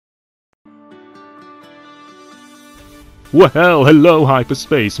Well, hello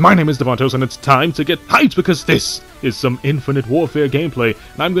hyperspace, my name is Davontos and it's time to get hyped because this is some Infinite Warfare gameplay,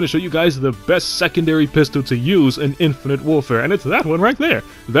 and I'm going to show you guys the best secondary pistol to use in Infinite Warfare, and it's that one right there.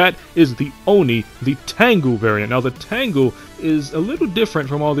 That is the Oni, the Tango variant. Now the Tango is a little different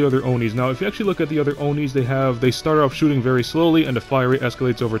from all the other Onis. Now if you actually look at the other Onis, they start off shooting very slowly and the fire rate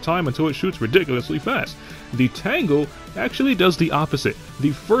escalates over time until it shoots ridiculously fast. The Tango actually does the opposite.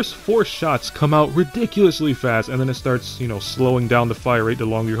 The first 4 shots come out ridiculously fast, and then it starts, slowing down the fire rate the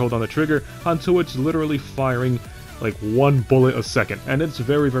longer you hold on the trigger until it's literally firing like 1 bullet a second, and it's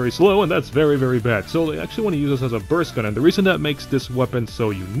very, very slow, and that's very, very bad. So they actually want to use this as a burst gun, and the reason that makes this weapon so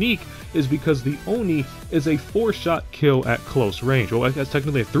unique is because the Oni is a 4-shot kill at close range. Well, that's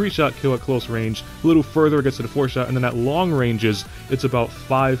technically a 3-shot kill at close range. A little further it gets to the 4-shot, and then at long ranges, it's about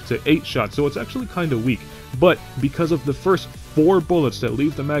 5 to 8 shots, so it's actually kind of weak. But because of the first 4 bullets that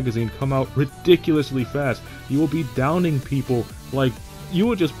leave the magazine come out ridiculously fast, you will be downing people like... You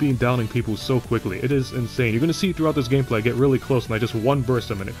will just be downing people so quickly. It is insane. You're going to see throughout this gameplay, I get really close and I just one-burst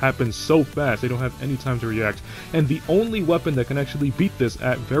them, and it happens so fast, they don't have any time to react. And the only weapon that can actually beat this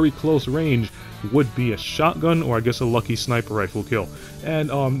at very close range would be a shotgun, or I guess a lucky sniper rifle kill. And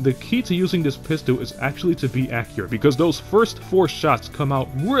the key to using this pistol is actually to be accurate, because those first 4 shots come out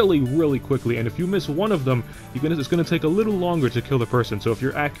really, really quickly, and if you miss one of them, it's going to take a little longer to kill the person. So if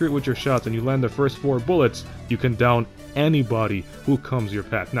you're accurate with your shots and you land the first 4 bullets, you can down anybody who comes your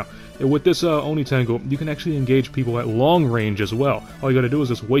path. Now, with this Oni Tango, you can actually engage people at long range as well. All you gotta do is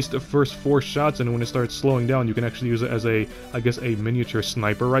just waste the first 4 shots, and when it starts slowing down, you can actually use it as a miniature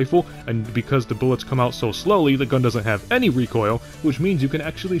sniper rifle, and because the bullets come out so slowly, the gun doesn't have any recoil, which means you can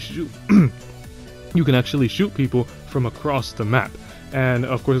actually shoot you can actually shoot people from across the map. And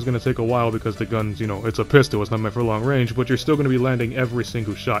of course it's going to take a while because the gun's, it's a pistol, it's not meant for long range, but you're still going to be landing every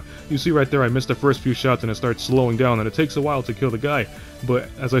single shot. You see right there, I missed the first few shots and it starts slowing down, and it takes a while to kill the guy. But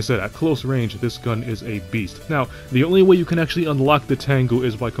as I said, at close range, this gun is a beast. Now, the only way you can actually unlock the Tango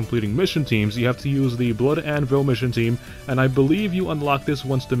is by completing mission teams. You have to use the Blood Anvil mission team, and I believe you unlock this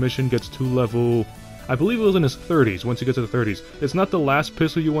once the mission gets to level... I believe it was in his 30s, once you get to the 30s. It's not the last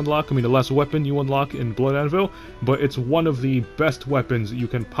pistol you unlock, the last weapon you unlock in Blood Anvil, but it's one of the best weapons you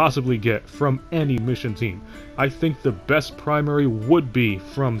can possibly get from any mission team. I think the best primary would be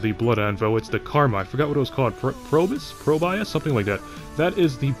from the Blood Anvil. It's the Karma. I forgot what it was called. Probias? Something like that. That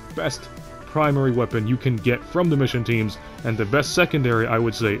is the best primary weapon you can get from the mission teams, and the best secondary, I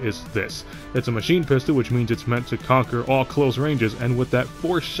would say, is this. It's a machine pistol, which means it's meant to conquer all close ranges, and with that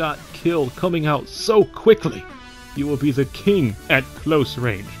 4-shot kill coming out so quickly, you will be the king at close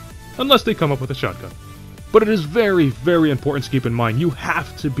range. Unless they come up with a shotgun. But it is very, very important to keep in mind, you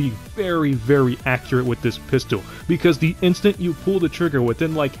have to be very, very accurate with this pistol, because the instant you pull the trigger,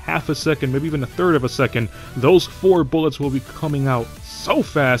 within like half a second, maybe even a third of a second, those 4 bullets will be coming out so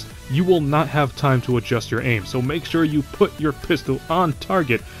fast, you will not have time to adjust your aim. So make sure you put your pistol on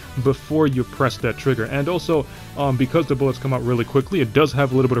target before you press that trigger. And also, because the bullets come out really quickly, it does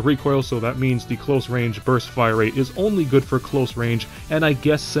have a little bit of recoil, so that means the close range burst fire rate is only good for close range, and I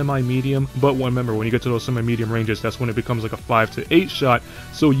guess semi-medium, but remember, when you get to those semi-medium ranges, that's when it becomes like a 5 to 8 shot,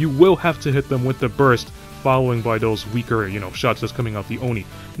 so you will have to hit them with the burst, following by those weaker, shots that's coming out the Oni.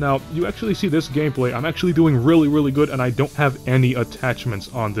 Now, you actually see this gameplay, I'm actually doing really, really good, and I don't have any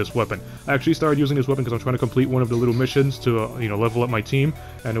attachments on this weapon. I actually started using this weapon because I'm trying to complete one of the little missions to, level up my team,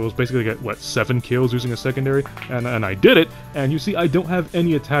 and it was basically get, 7 kills using a secondary, and I did it, and you see I don't have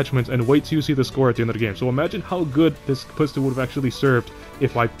any attachments, and wait till you see the score at the end of the game. So imagine how good this pistol would have actually served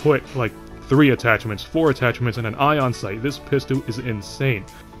if I put, 3 attachments, 4 attachments, and an ion sight. This pistol is insane.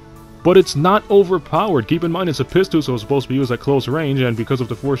 But it's not overpowered. Keep in mind it's a pistol, so it's supposed to be used at close range, and because of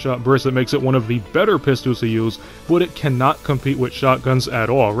the 4-shot burst, it makes it one of the better pistols to use, but it cannot compete with shotguns at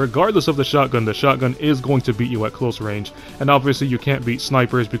all. Regardless of the shotgun is going to beat you at close range, and obviously you can't beat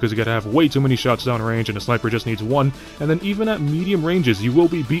snipers because you gotta have way too many shots down range, and a sniper just needs 1, and then even at medium ranges, you will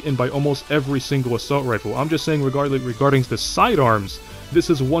be beaten by almost every single assault rifle. I'm just saying regarding the sidearms, this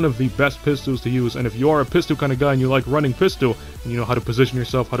is one of the best pistols to use, and if you are a pistol kind of guy and you like running pistol, and you know how to position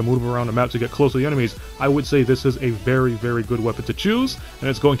yourself, how to move around the map to get close to the enemies, I would say this is a very, very good weapon to choose, and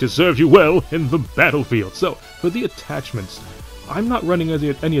it's going to serve you well in the battlefield. So, for the attachments, I'm not running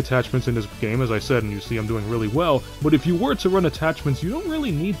any attachments in this game, as I said, and you see I'm doing really well, but if you were to run attachments, you don't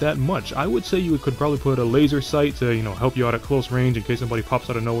really need that much. I would say you could probably put a laser sight to, help you out at close range in case somebody pops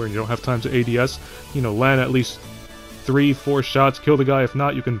out of nowhere and you don't have time to ADS, land at least 3-4 shots, kill the guy. If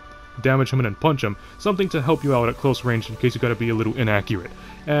not, you can damage him and then punch him. Something to help you out at close range in case you gotta be a little inaccurate.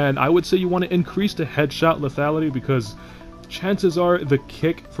 And I would say you want to increase the headshot lethality, because chances are the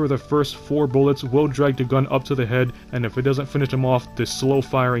kick for the first 4 bullets will drag the gun up to the head, and if it doesn't finish them off, the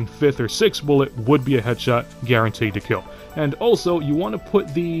slow-firing 5th or 6th bullet would be a headshot, guaranteed to kill. And also, you want to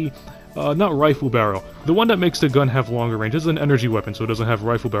put the not rifle barrel. The one that makes the gun have longer range. This is an energy weapon, so it doesn't have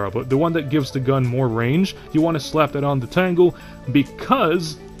rifle barrel, but the one that gives the gun more range, you want to slap that on the Tangle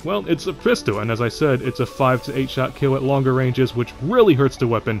because, well, it's a pistol, and as I said, it's a 5 to 8 shot kill at longer ranges, which really hurts the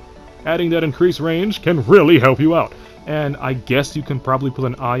weapon. Adding that increased range can really help you out. And I guess you can probably put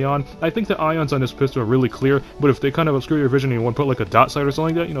an ion. I think the ions on this pistol are really clear, but if they kind of obscure your vision and you want to put like a dot sight or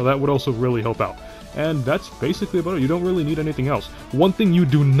something like that, you know, that would also really help out. And that's basically about it. You don't really need anything else. One thing you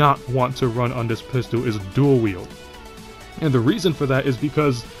do not want to run on this pistol is dual wield. And the reason for that is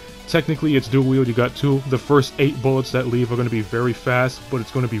because technically it's dual wield. You got 2. The first 8 bullets that leave are going to be very fast, but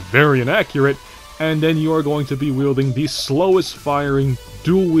it's going to be very inaccurate. And then you are going to be wielding the slowest firing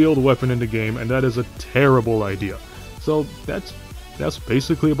dual wield weapon in the game, and that is a terrible idea. So that's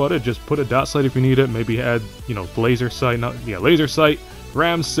basically about it. Just put a dot sight if you need it. Maybe add, you know, laser sight, laser sight,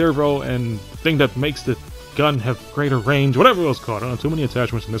 RAM, servo, and thing that makes the gun have greater range, whatever it was called. I don't know, too many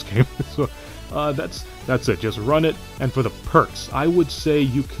attachments in this game. So that's it. Just run it. And for the perks, I would say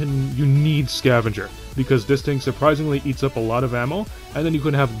you need Scavenger, because this thing surprisingly eats up a lot of ammo, and then you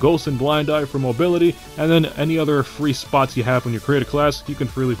can have Ghost and Blind Eye for mobility, and then any other free spots you have when you create a class, you can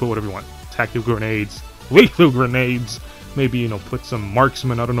freely put whatever you want. Tactical grenades, lethal grenades, maybe, you know, put some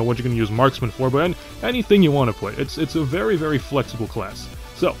marksman. I don't know what you're going to use marksman for, but anything you want to put. It's a very, very flexible class.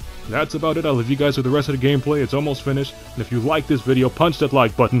 So, that's about it. I'll leave you guys with the rest of the gameplay. It's almost finished. And if you like this video, punch that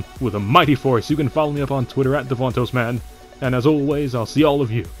like button with a mighty force. You can follow me up on Twitter at DavontosMan. And as always, I'll see all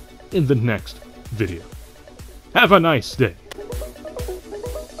of you in the next video. Have a nice day.